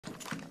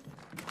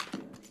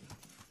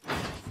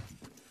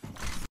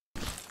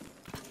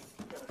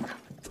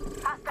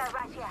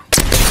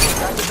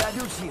Crack the bad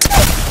dude's shield.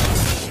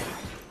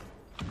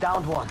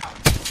 Downed one.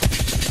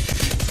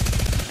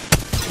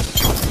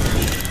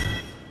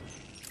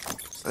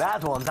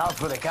 That one's out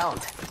for the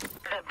count.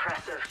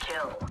 Impressive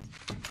kill.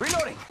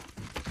 Reloading.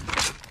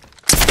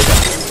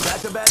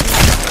 Crack the bad dude's.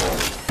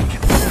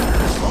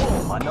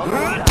 Oh, another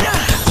one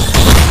down.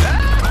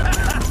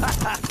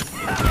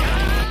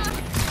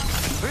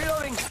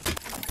 Reloading.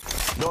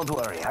 Don't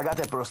worry, I got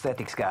a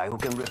prosthetics guy who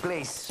can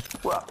replace,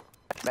 well,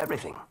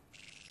 everything.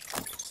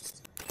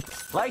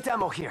 Light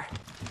ammo here.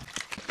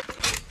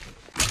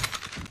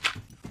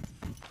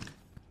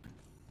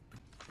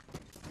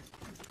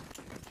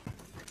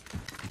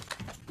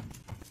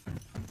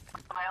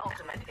 My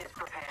ultimate is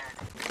prepared.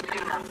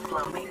 Do not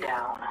slow me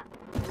down.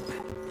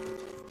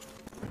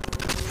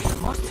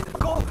 Must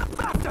go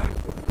faster.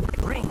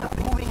 Ring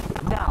moving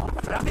now.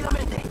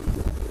 Rápidamente.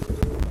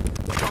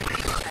 Don't be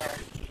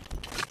prepared.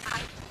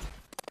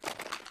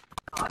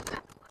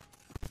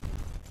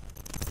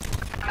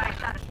 I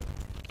shot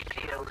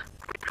shield.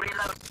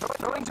 Reload.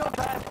 Throwing jump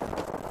pad.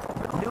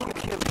 New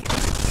kill.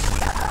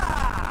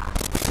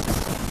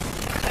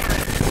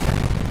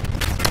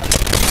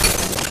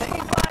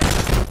 Taking fire.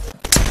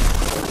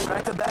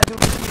 Crack the bad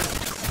dude here.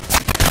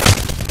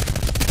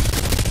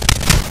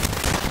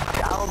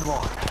 Down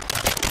one.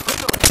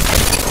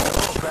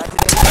 Oh, crack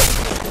it in.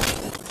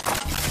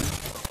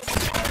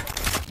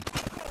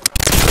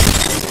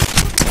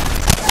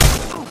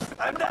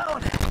 I'm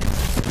down.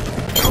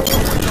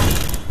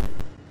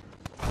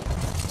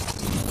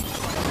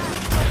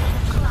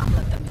 Not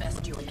let them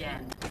best you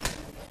again.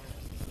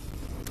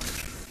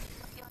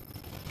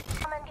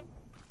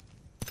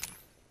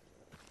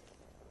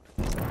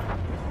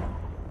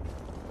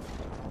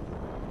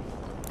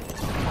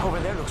 Over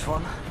there looks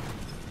fun.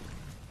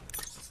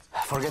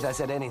 Forget I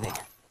said anything.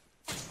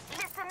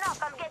 Listen up,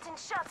 I'm getting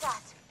shot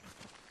at.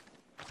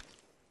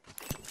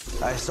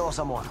 I saw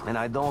someone, and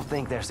I don't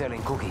think they're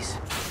selling cookies.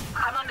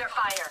 I'm under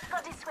fire. Go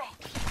this way.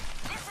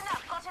 Listen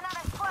up, got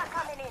another squad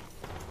coming in.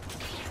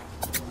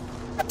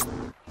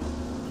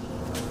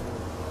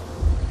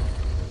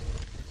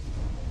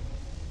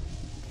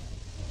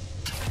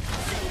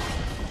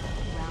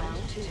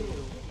 Round 2.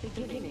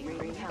 Beginning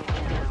ring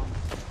countdown.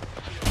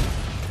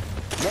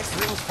 Next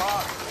ring's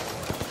far.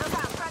 Look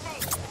out,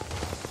 grenade.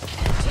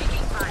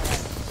 Taking fire.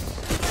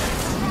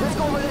 Let's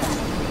go over there.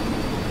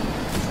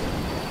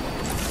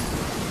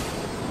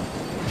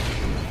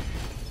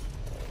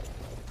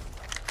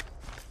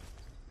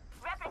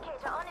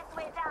 Replicator on its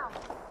way down.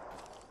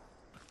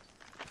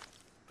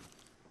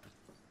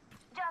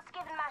 Just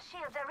giving my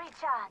shields a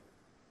recharge.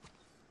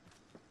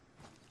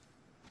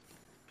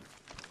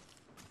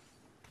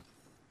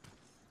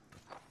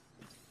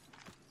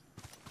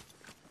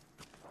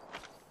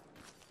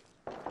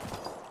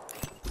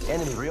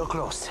 Enemy real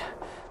close.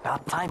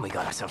 About time we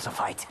got ourselves a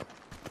fight.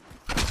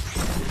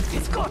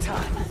 It's go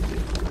time!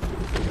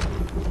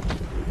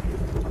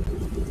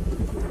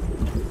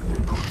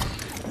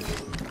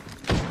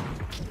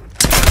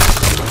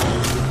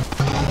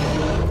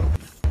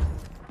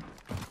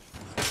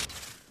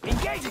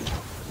 Engaging!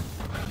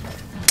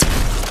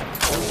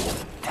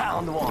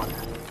 Down one.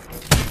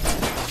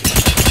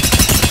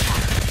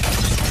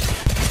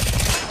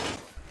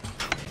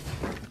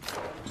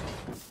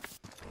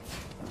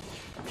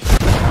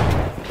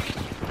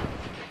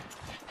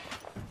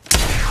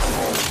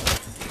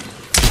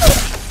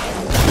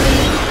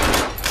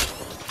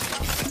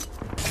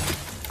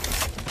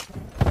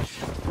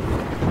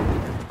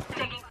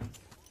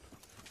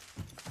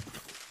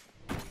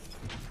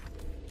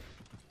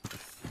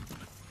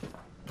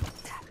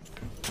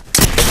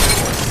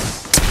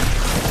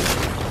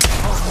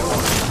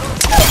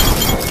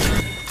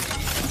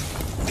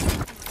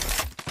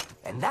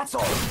 And that's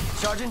all,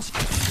 Sergeant.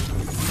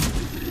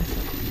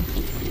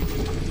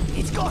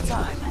 It's go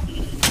time.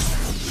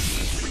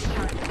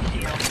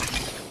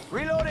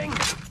 Reloading.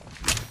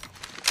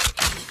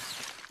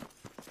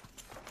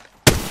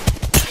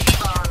 These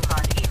bonds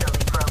aren't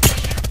easily broken.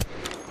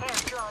 Air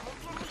drone if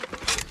you need it.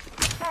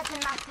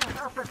 Patching myself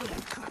up a bit.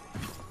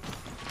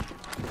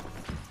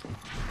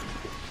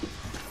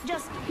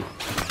 Just...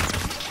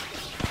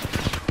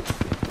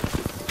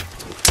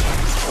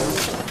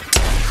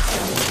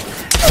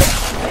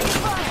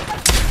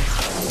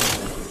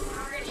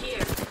 Target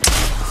here.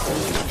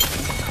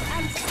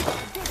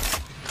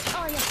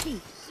 On your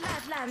feet.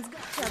 Flatlands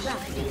got your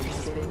back.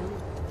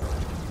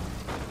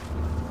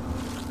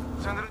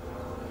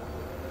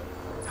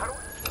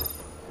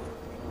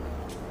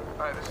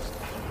 Alright, this is...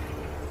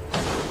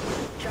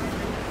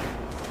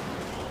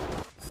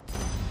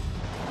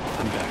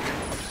 I'm back.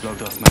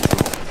 Logged off my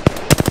drone.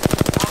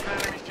 Mark the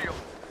enemy shield.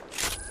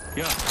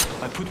 Yeah,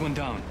 I put one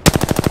down.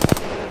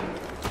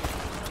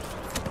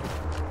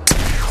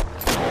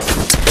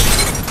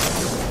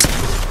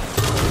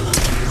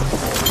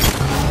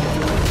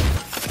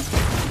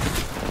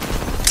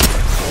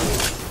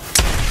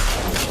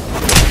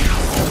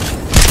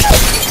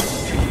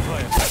 Taking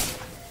fire.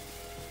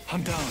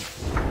 I'm down.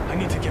 I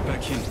need to get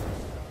back in.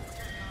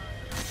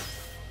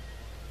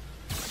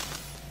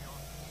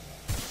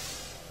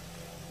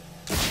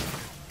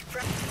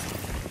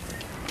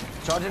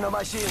 Charging on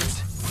my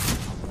shields.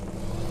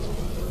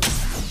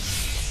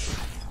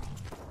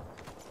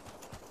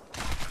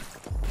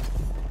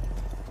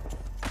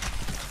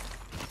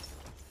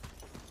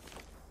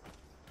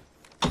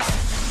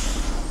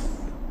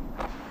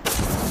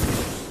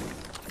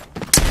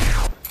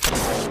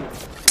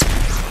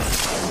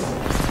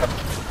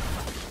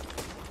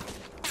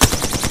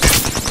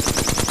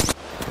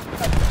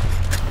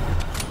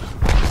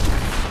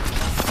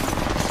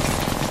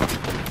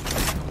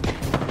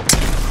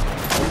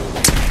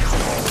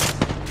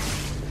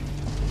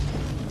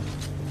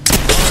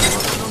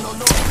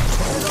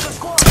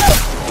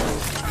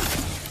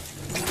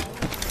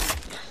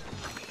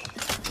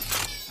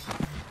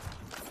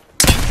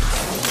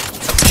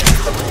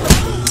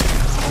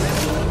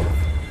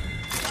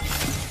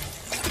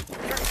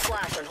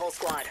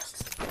 Squad.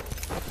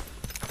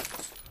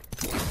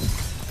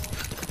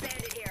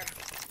 Bandit here.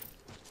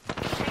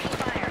 Taking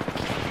fire.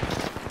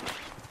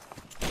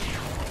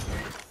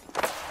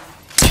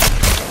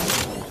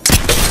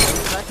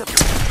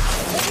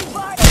 Taking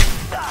fire!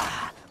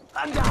 Ah,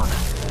 I'm down.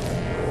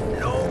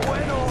 No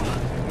bueno.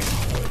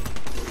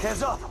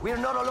 Heads up, we're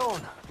not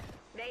alone.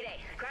 Mayday.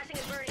 Crashing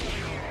and burning over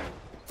here.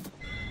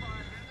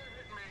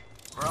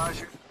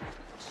 Roger.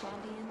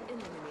 Champion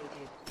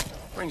eliminated.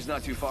 Ring's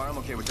not too far. I'm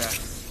okay with that.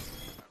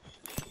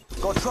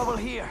 Got trouble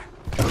here.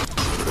 Right. I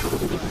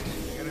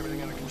got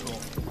everything under control.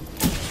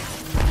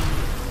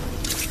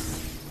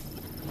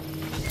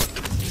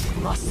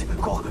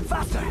 Must go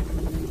faster.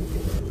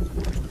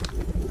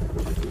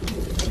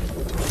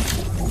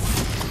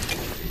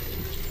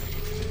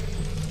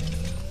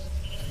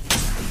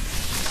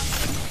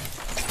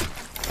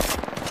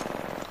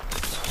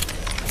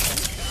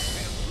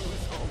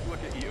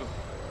 Look at you.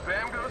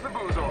 Bam goes the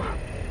boozle.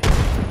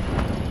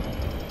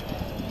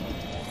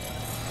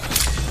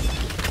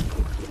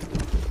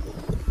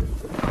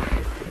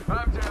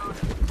 I'm down.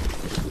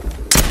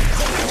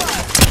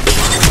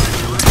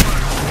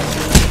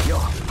 Yo,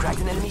 cracked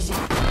an enemy shield.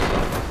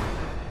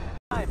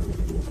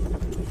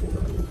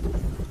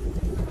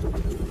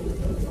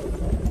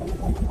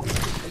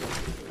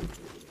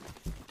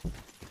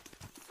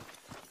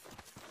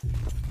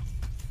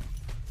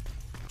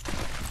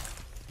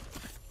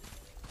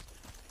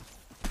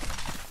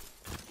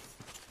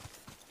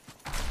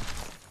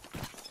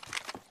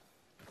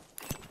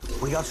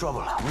 We got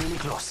trouble, really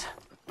close.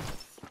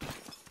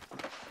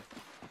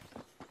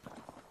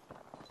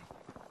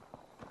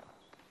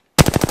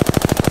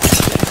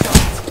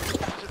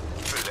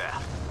 Through there.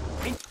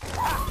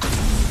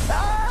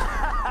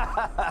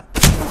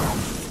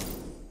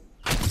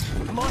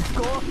 Must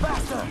go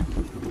faster.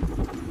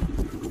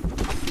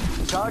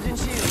 Charging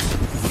shield.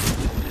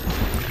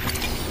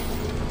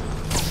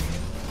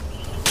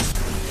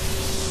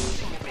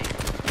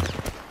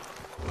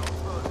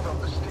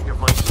 Felt the sting of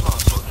my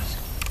smartphones.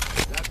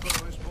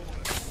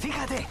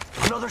 Fíjate,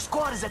 another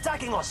squad is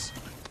attacking us.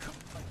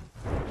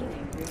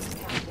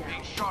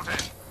 Being shot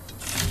at.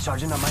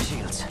 Charging on my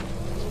shields.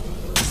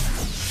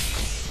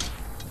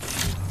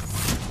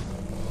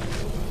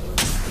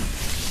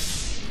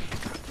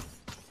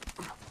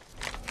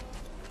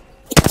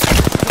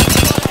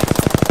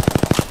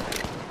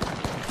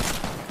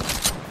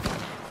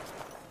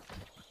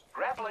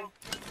 Grappling.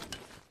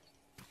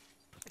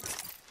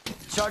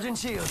 Charging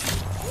shield.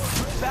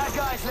 Bad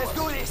guys, let's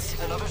do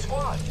this. Another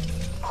squad.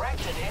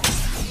 Cracked an enemy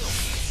shield.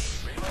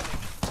 Reloading.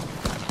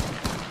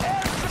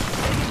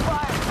 Taking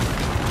fire.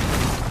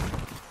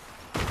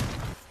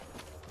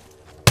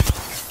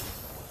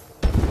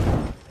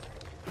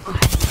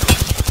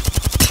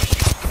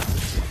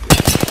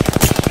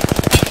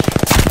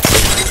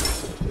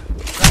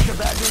 Crack the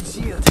bad dude's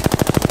shield.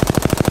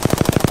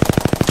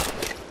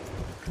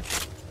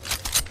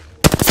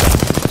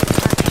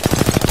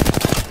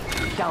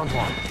 Down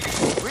one.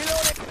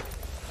 Reloading.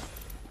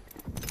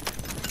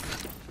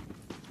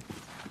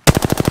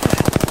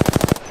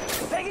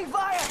 Taking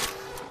fire.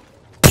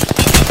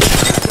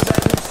 The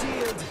bad dude's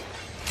shield.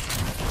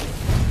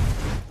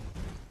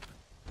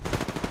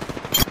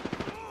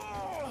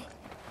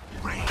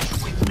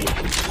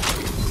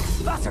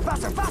 Faster,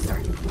 faster, faster!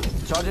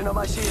 Charging on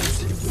my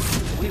shields.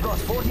 We've got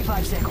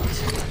 45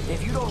 seconds.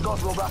 If you don't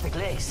got robotic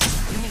legs,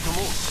 you need to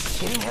move.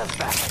 Getting health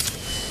back.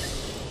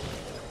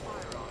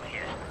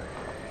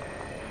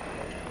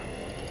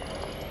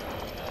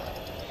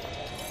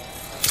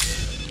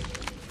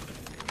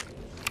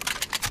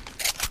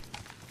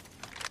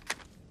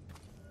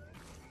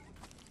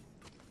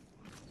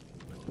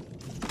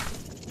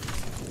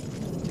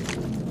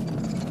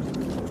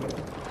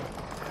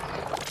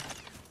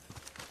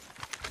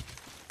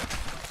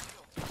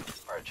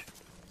 Arch.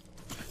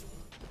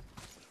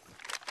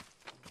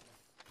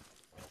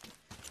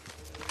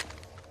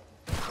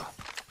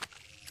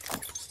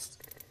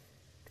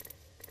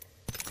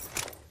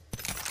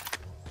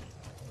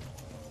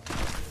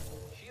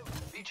 Shield.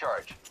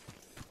 Recharge.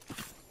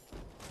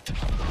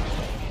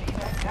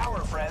 That tower,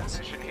 friends.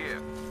 Position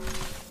here.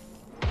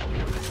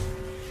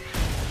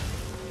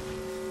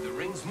 The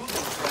ring's moving,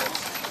 friends.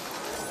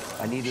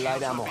 I need light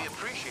Shields ammo. would be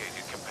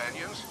appreciated,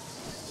 companions.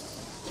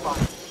 Spot.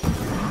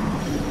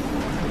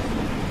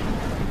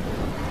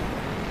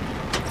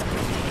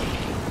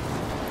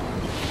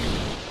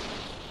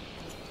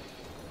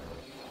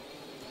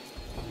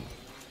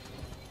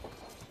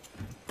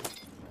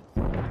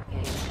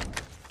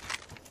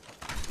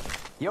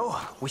 Yo,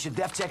 we should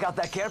def check out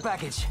that care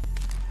package.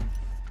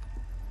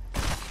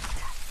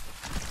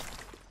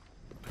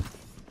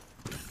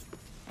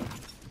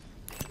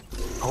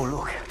 Oh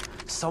look,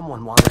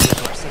 someone wandered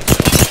into our safe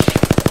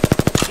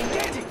zone.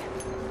 Engaging!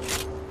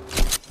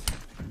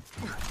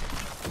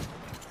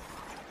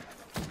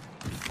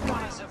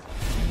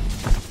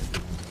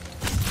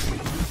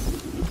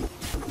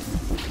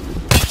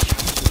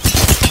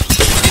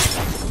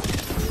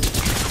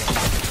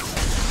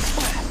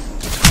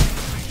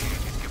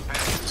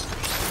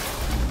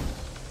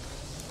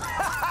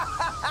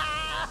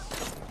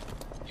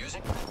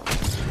 Using.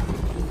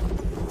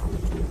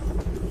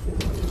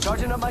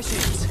 Charging up my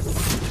shields.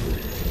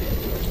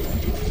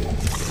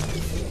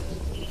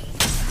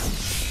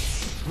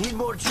 Need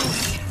more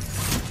juice.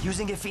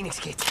 Using a Phoenix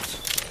kit.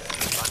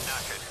 I'm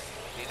knackered.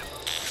 Need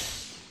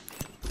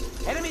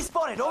a Enemy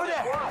spotted over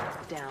there.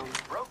 Down.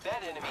 broke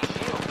that enemy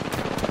shield.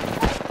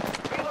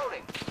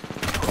 Reloading.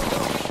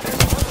 There's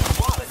another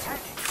squad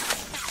attacking.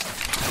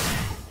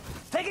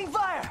 Taking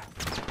fire.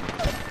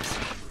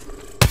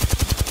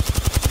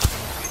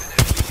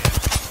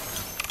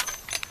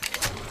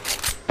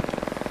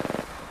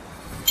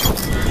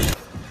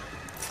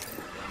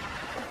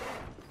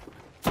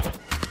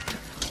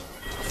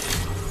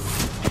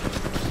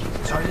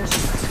 Charging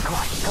shields. Come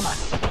on, come on.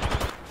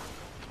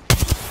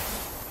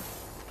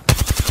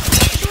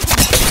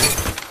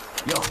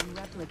 Yo,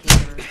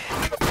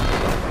 Replicator.